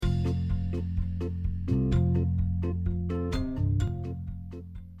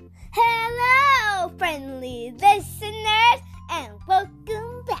friendly listeners, and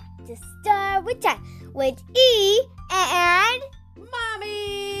welcome back to Story Time with E and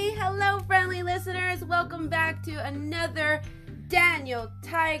Mommy. Hello, friendly listeners. Welcome back to another Daniel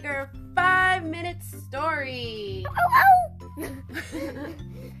Tiger 5-minute story.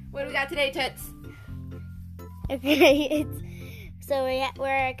 What do we got today, Toots? Okay, so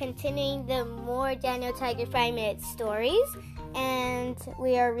we're continuing the more Daniel Tiger 5-minute stories, and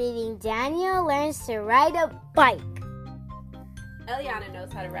we are reading Daniel Learns to Ride a Bike. Eliana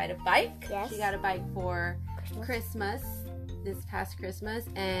knows how to ride a bike. Yes. She got a bike for Christmas, this past Christmas,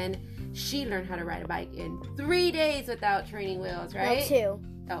 and she learned how to ride a bike in 3 days without training wheels, right? No, 2.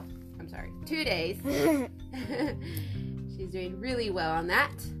 Oh, I'm sorry. 2 days. She's doing really well on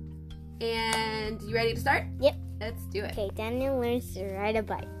that. And you ready to start? Yep. Let's do it. Okay, Daniel learns to ride a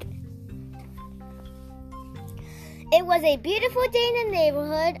bike. It was a beautiful day in the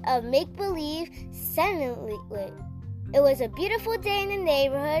neighborhood of make-believe. It was a beautiful day in the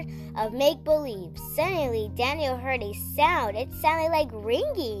neighborhood of make-believe. Suddenly, Daniel heard a sound. It sounded like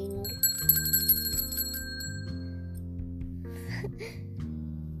ringing.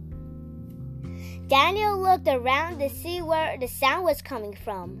 Daniel looked around to see where the sound was coming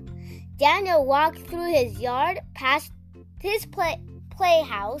from. Daniel walked through his yard, past his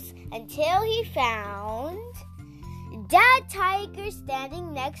playhouse, until he found Dad Tiger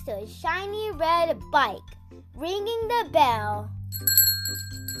standing next to a shiny red bike, ringing the bell.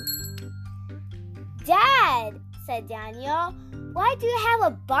 "Dad," said Daniel, "why do you have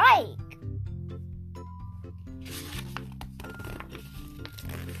a bike?"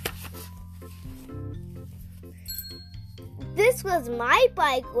 "This was my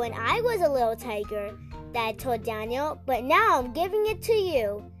bike when I was a little tiger," Dad told Daniel, "but now I'm giving it to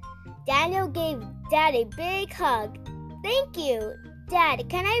you." Daniel gave Dad a big hug. Thank you, Dad.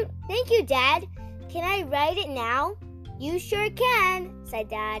 Can I ride it now?" "You sure can," said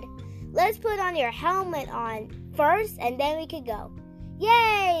Dad. "Let's put on your helmet on first, and then we can go."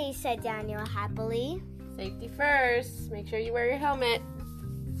 "Yay," said Daniel happily. Safety first. Make sure you wear your helmet.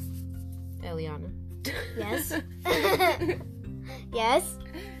 Eliana. Yes. Yes.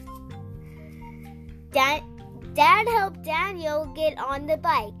 Dad helped Daniel get on the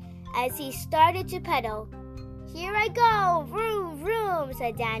bike as he started to pedal. "Here I go, vroom, vroom,"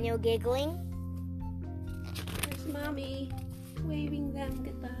 said Daniel, giggling. There's Mommy waving them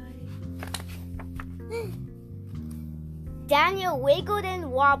goodbye. Daniel wiggled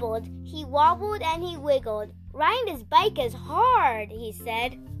and wobbled. He wobbled and he wiggled. "Riding this bike is hard," he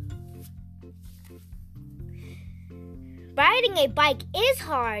said. "Riding a bike is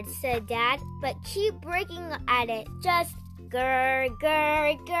hard," said Dad, "but keep working at it. Just grr,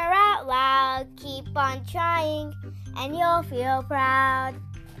 grr, grr out loud. Keep on trying, and you'll feel proud."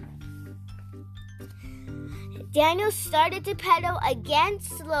 Daniel started to pedal again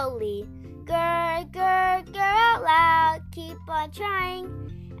slowly. "Grr, grr, grr out loud. Keep on trying,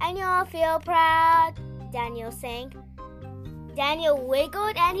 and you'll feel proud," Daniel sang. Daniel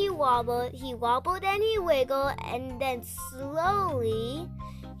wiggled and he wobbled and he wiggled, and then slowly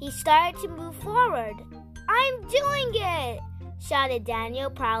he started to move forward. "I'm doing it!" shouted Daniel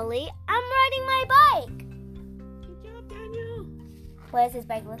proudly. "I'm riding my bike!" Good job, Daniel. What does his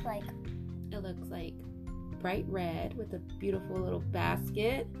bike look like? It looks like bright red with a beautiful little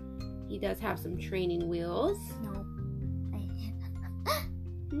basket. He does have some training wheels. No.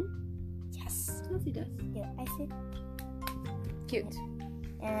 Yes. Yes, he does. Yeah, I see. Cute.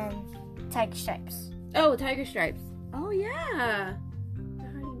 And tiger stripes. Oh, tiger stripes. Oh, yeah. I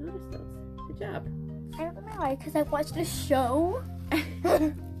already noticed those. Good job. I don't know why, because I watched the show.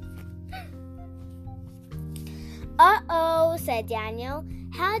 "Uh-oh," said Daniel.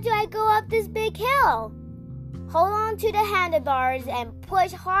 "How do I go up this big hill?" "Hold on to the handlebars and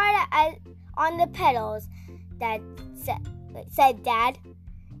push hard on the pedals," said Dad.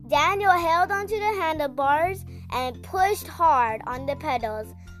 Daniel held onto the handlebars and pushed hard on the pedals,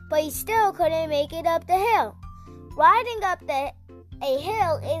 but he still couldn't make it up the hill. "Riding up a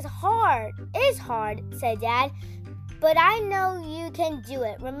hill is hard, said Dad. "But I know you can do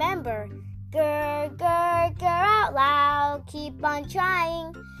it. Remember, grr, grr, grr out loud. Keep on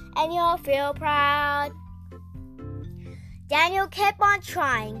trying, and you'll feel proud." Daniel kept on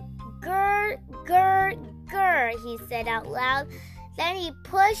trying. "Grr, grr, grr," he said out loud. Then he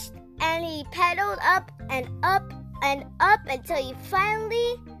pushed and he pedaled up and up and up until he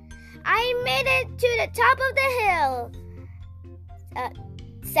finally, "I made it to the top of the hill,"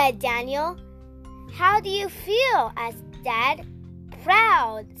 said Daniel. "How do you feel?" asked Dad.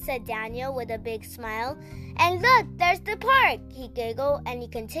 "Proud," said Daniel with a big smile. "And look, there's the park," he giggled, and he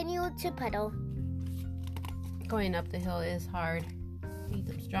continued to pedal. Going up the hill is hard. Need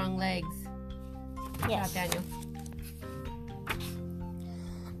some strong legs. Yes. Good job, Daniel.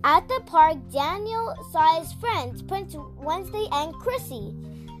 At the park, Daniel saw his friends, Prince Wednesday and Chrissy.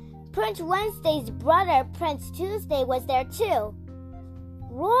 Prince Wednesday's brother, Prince Tuesday, was there too.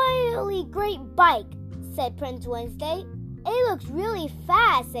 "Royally great bike," said Prince Wednesday. "It looks really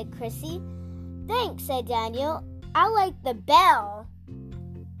fast," said Chrissy. "Thanks," said Daniel. "I like the bell."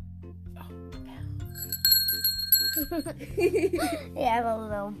 We have a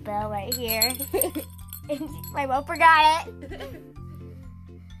little bell right here. My mom forgot it.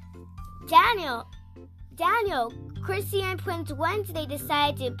 Daniel, Chrissy and Prince Wednesday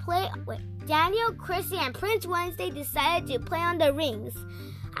decided to play. Daniel, Chrissy, and Prince Wednesday decided to play on the rings.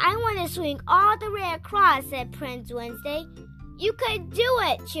 "I want to swing all the way across," said Prince Wednesday. "You could do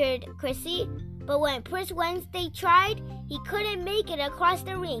it," cheered Chrissy. But when Prince Wednesday tried, he couldn't make it across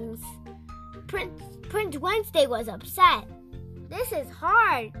the rings. Prince Wednesday was upset. "This is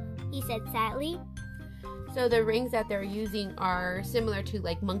hard," he said sadly. So the rings that they're using are similar to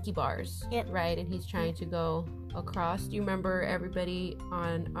like monkey bars, Yep. right? And he's trying to go across. Do you remember everybody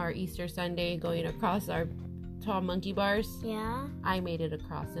on our Easter Sunday going across our tall monkey bars? Yeah. I made it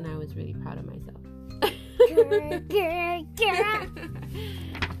across and I was really proud of myself.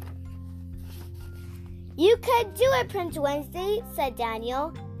 "You could do it, Prince Wednesday," said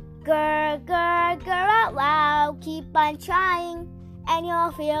Daniel. "Grr, grr, grr out loud. Keep on trying, and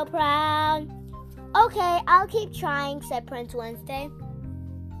you'll feel proud." "Okay, I'll keep trying," said Prince Wednesday.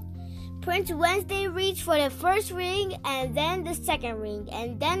 Prince Wednesday reached for the first ring, and then the second ring,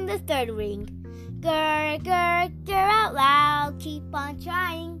 and then the third ring. "Grr, grr, grr out loud. Keep on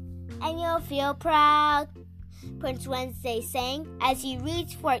trying, and you'll feel proud," Prince Wednesday sang as he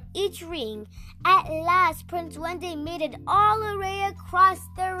reached for each ring. At last, Prince Wednesday made it all the way across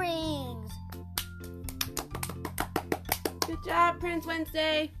the rings. Good job, Prince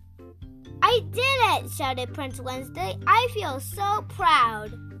Wednesday. "I did it!" shouted Prince Wednesday. "I feel so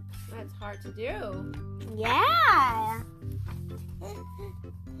proud." That's hard to do. Yeah.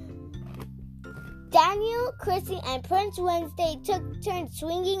 Daniel, Chrissy, and Prince Wednesday took turns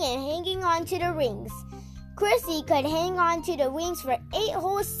swinging and hanging onto the rings. Chrissy could hang on to the rings for 8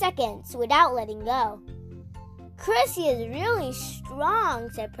 whole seconds without letting go. "Chrissy is really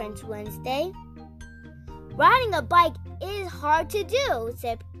strong," said Prince Wednesday. "Riding a bike is hard to do,"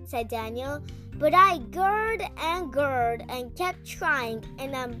 said Daniel. "But I gird and kept trying,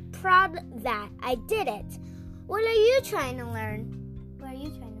 and I'm proud that I did it." What are you trying to learn? What are you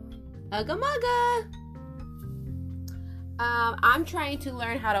trying to learn? Ugga mugga. I'm trying to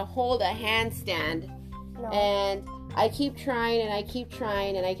learn how to hold a handstand. No. And I keep trying and I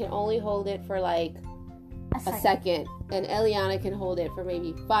can only hold it for like a second. And Eliana can hold it for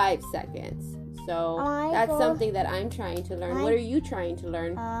maybe 5 seconds. So that's something that I'm trying to learn. What are you trying to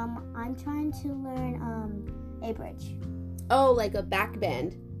learn? I'm trying to learn a bridge. Oh, like a back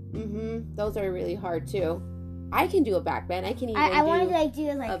bend. Those are really hard too. I can do a back bend. I can even I wanted to do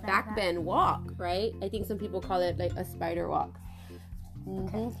it like a back bend walk, right? I think some people call it like a spider walk.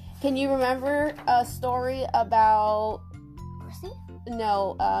 Okay. Can you remember a story about Chrissy?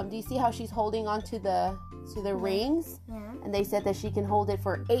 No, do you see how she's holding on to the rings? Yeah. And they said that she can hold it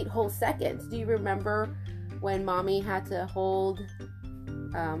for 8 whole seconds. Do you remember when Mommy had to hold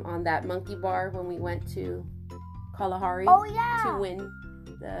on that monkey bar when we went to Kalahari to win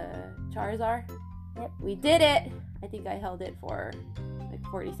the Charizard? Yep. We did it. I think I held it for like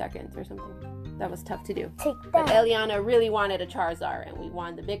 40 seconds or something. That was tough to do. Take But that. Eliana really wanted a Charizard and we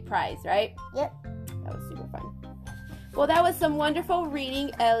won the big prize, right? Yep. That was super fun. Well, that was some wonderful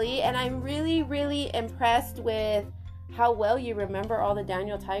reading, Ellie, and I'm really, really impressed with how well you remember all the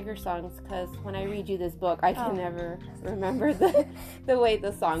Daniel Tiger songs, because when I read you this book, I can never remember the way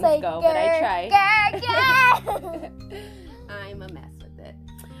the songs go, but I try. I'm a mess with it.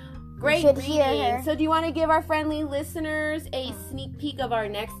 Great reading. So do you want to give our friendly listeners a sneak peek of our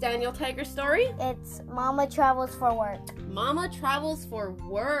next Daniel Tiger story? It's Mama Travels for Work. Mama Travels for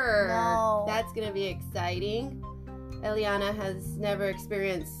Work. No. That's going to be exciting. Eliana has never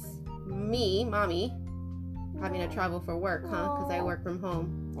experienced me, Mommy, having to travel for work, huh? Because I work from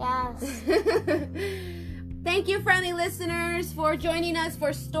home. Yes. Thank you, friendly listeners, for joining us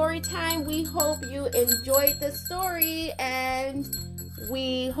for story time. We hope you enjoyed the story, and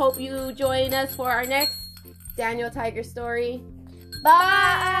we hope you join us for our next Daniel Tiger story.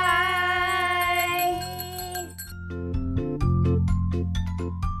 Bye.